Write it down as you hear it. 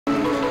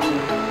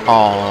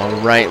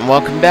Alright, and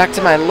welcome back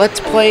to my Let's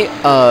Play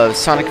of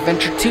Sonic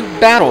Adventure 2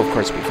 Battle. Of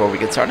course, before we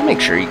get started,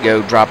 make sure you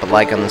go drop a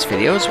like on this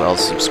video, as well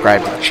as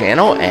subscribe to the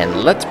channel,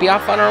 and let's be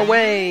off on our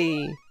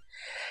way!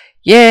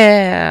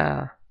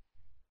 Yeah!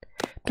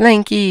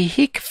 Blanky,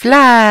 he can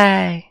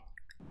fly!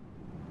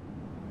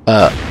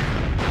 Well,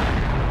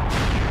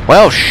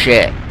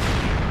 shit.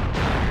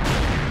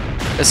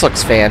 This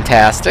looks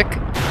fantastic.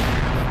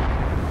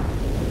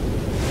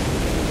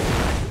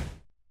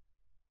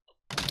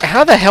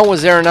 How the hell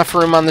was there enough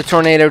room on the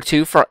Tornado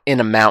 2 for in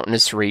a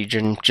mountainous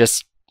region?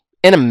 Just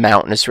in a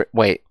mountainous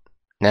wait.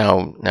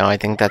 No, I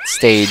think that's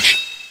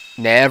stage.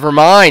 Never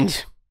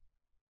mind.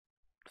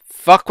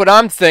 Fuck what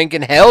I'm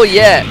thinking. Hell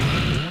yeah.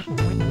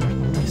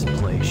 This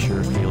place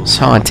sure feels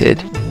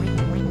haunted.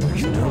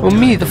 Oh,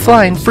 me, the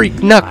flying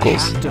freak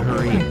Knuckles.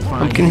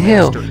 Pumpkin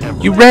Hill.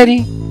 You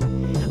ready?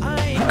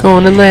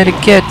 Gonna let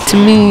it get to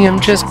me. I'm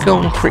just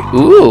going crazy.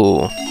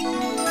 Ooh.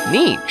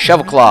 Neat.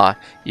 Shovel claw.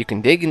 You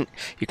can dig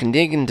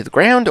into the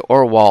ground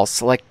or a wall.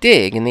 Select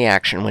dig in the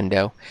action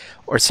window,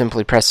 or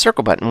simply press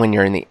circle button when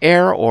you're in the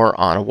air or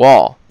on a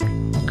wall.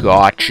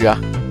 Gotcha.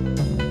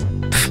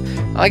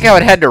 I like how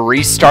it had to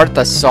restart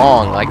the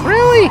song. Like,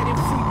 really?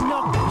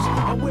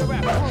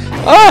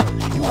 Ah!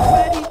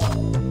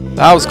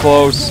 That was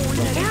close.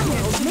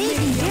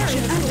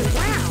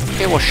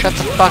 Okay, well, shut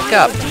the fuck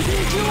up.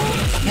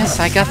 Yes,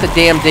 I got the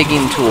damn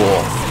digging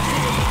tool.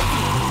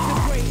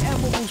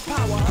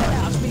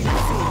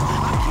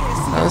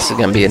 Oh, this is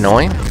gonna be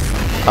annoying.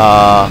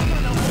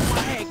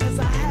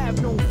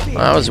 That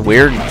was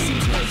weird.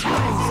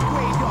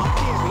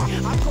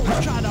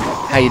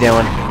 How you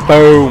doing?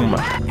 Boom.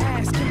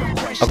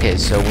 Okay,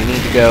 so we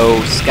need to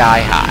go sky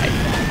high.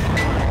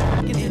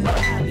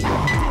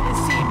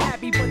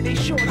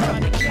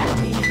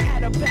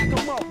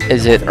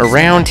 Is it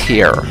around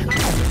here?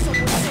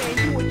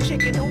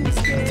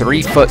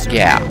 3-foot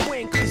gap.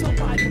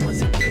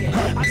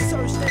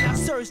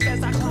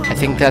 I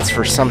think that's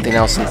for something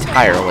else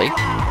entirely.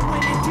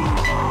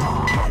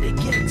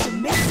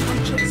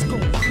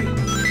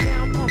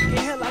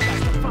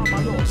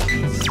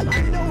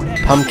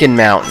 Pumpkin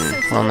Mountain.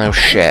 Well, no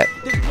shit.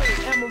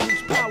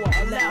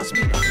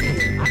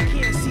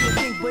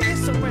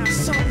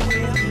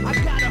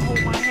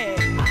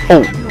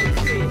 Oh!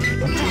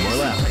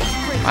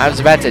 I was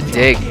about to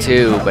dig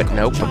too, but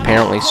nope,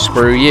 apparently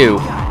screw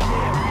you.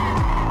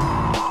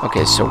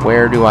 Okay, so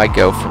where do I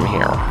go from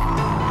here?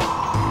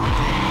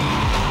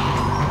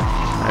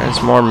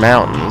 There's more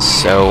mountains,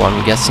 so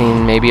I'm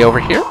guessing maybe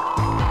over here?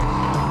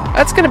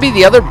 That's gonna be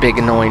the other big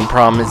annoying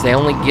problem, is they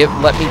only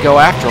let me go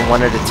after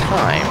one at a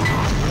time.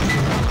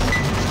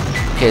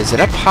 Okay, is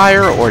it up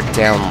higher or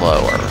down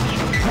lower?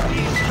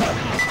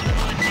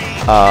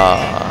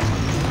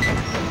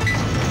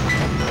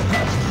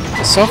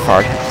 So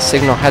far, the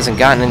signal hasn't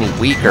gotten any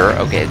weaker.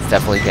 Okay, it's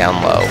definitely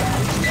down low.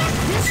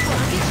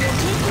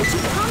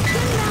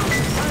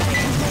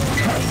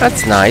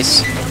 That's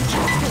nice.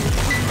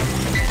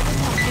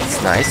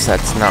 Nice,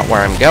 that's not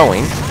where I'm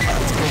going.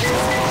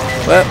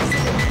 But,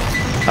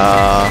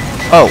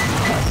 oh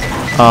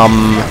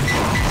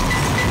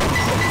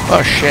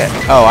shit.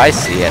 Oh, I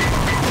see it.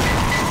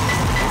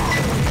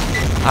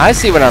 I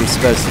see what I'm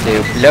supposed to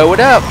do. Blow it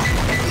up.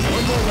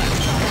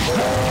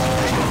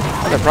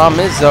 The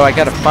problem is, though, I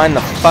gotta find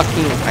the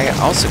fucking... I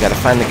also gotta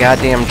find the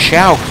goddamn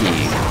Chow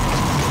key.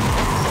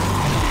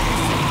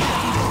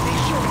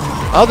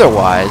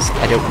 Otherwise,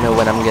 I don't know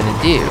what I'm gonna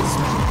do.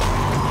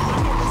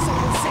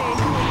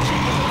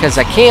 Because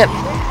I can't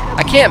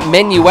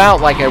menu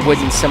out like I would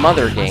in some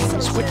other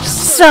games, which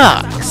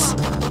sucks.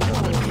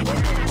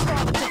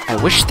 I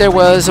wish there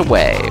was a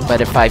way,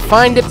 but if I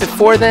find it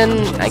before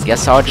then, I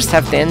guess I'll just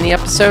have to end the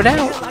episode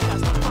out.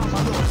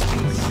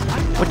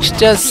 Which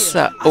does,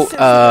 nope,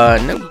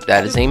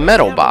 that is a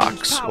metal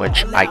box,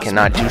 which I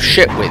cannot do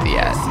shit with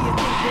yet.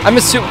 I'm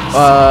assuming,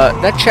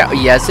 that chow,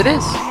 yes it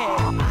is.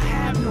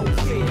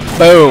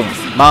 Boom,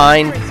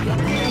 mine.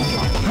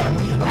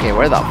 Okay,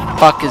 where the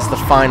fuck is the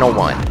final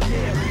one?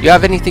 You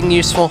have anything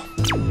useful?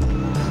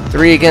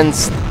 3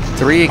 against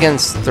 3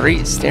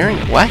 staring?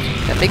 What?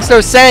 That makes no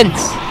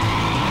sense!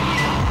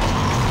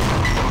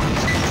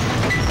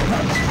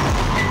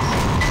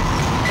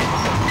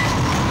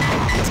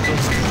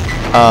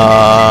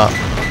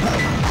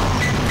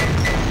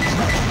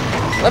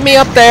 Let me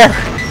up there!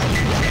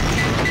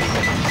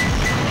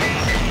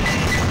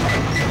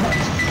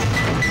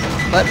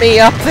 Let me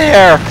up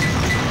there!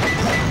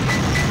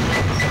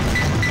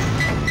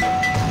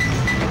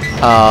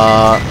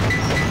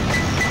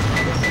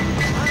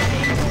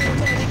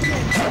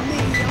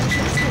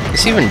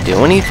 Does he even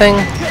do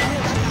anything?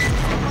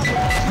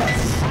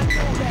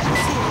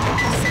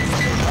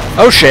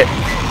 Oh shit.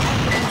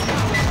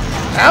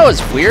 That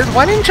was weird.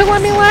 Why didn't you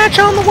let me latch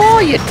on the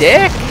wall, you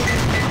dick?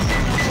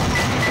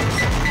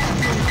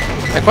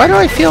 Like, why do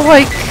I feel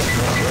like...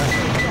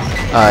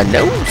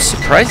 no,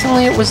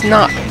 surprisingly it was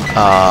not.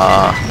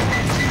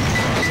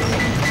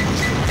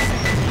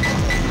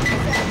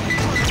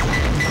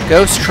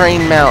 Ghost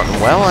Train Mountain.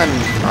 Well, I'm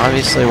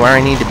obviously where I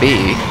need to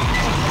be.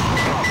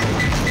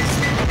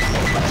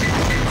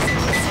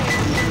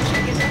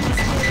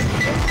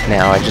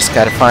 Now I just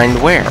gotta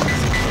find where.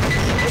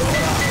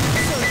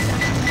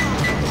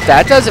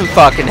 That doesn't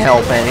fucking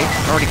help any.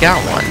 I already got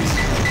one.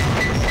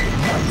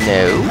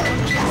 No.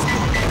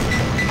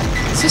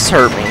 Does this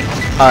hurt me?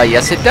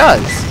 Yes it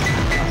does.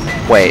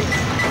 Wait.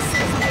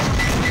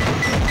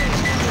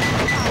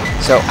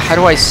 So, how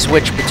do I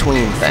switch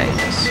between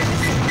things?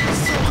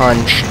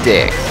 Punch,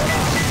 dig.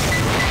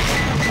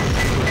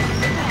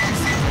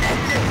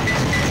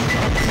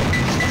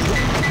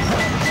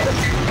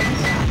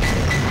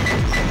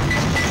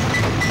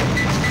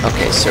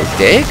 Okay, so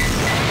dig?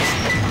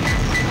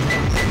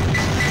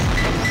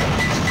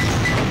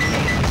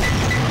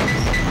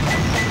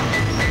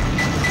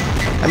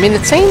 I mean,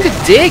 it's saying to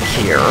dig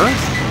here.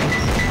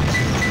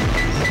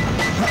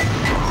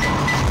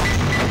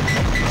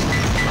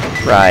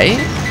 Right?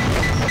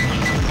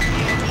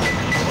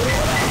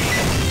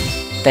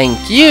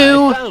 Thank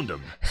you! Found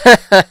him.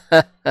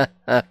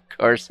 Of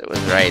course it was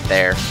right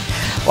there.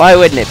 Why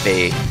wouldn't it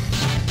be?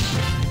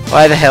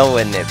 Why the hell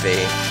wouldn't it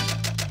be?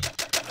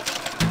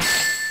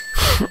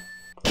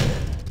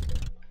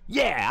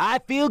 Yeah, I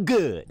feel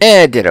good.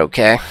 I did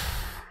okay.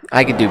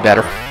 I could do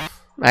better.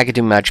 I could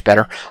do much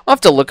better. I'll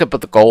have to look up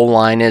what the goal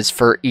line is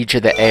for each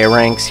of the A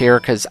ranks here,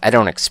 because I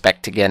don't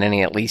expect to get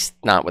any, at least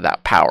not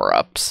without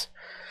power-ups.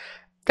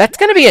 That's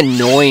going to be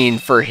annoying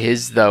for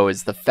his, though,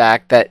 is the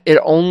fact that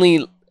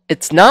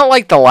it's not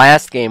like the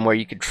last game where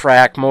you could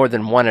track more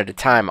than one at a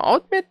time. I'll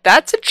admit,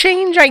 that's a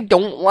change I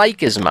don't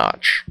like as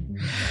much.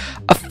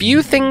 A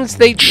few things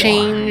they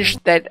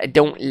changed that I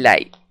don't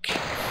like,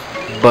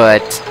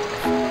 but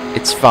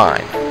it's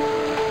fine.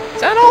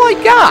 Is that all I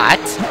got?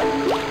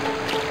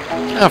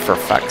 Oh, for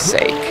fuck's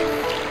sake.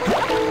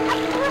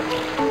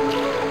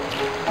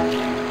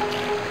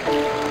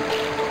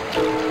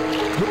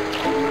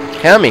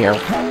 Come here.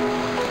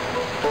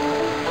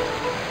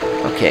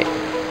 Okay.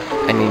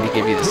 I need to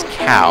give you this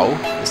cow.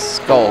 This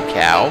skull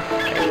cow.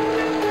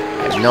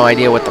 I have no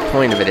idea what the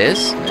point of it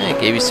is. I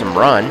gave you some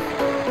run.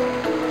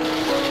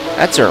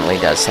 That certainly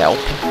does help.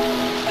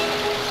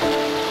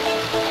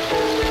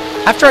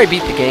 After I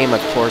beat the game,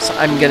 of course,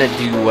 I'm gonna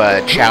do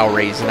chow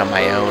raising on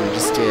my own,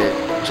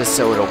 just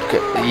so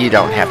you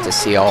don't have to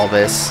see all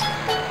this.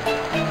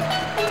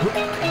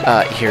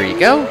 Here you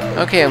go.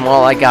 Okay, and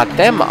while I got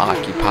them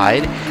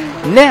occupied,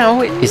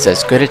 now is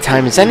as good a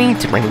time as any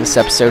to bring this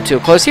episode to a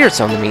close here.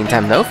 So in the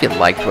meantime, though, if you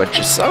liked what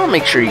you saw,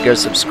 make sure you go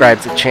subscribe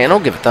to the channel,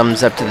 give a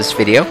thumbs up to this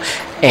video,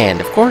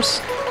 and of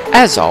course,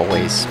 as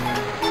always,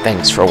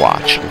 thanks for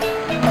watching.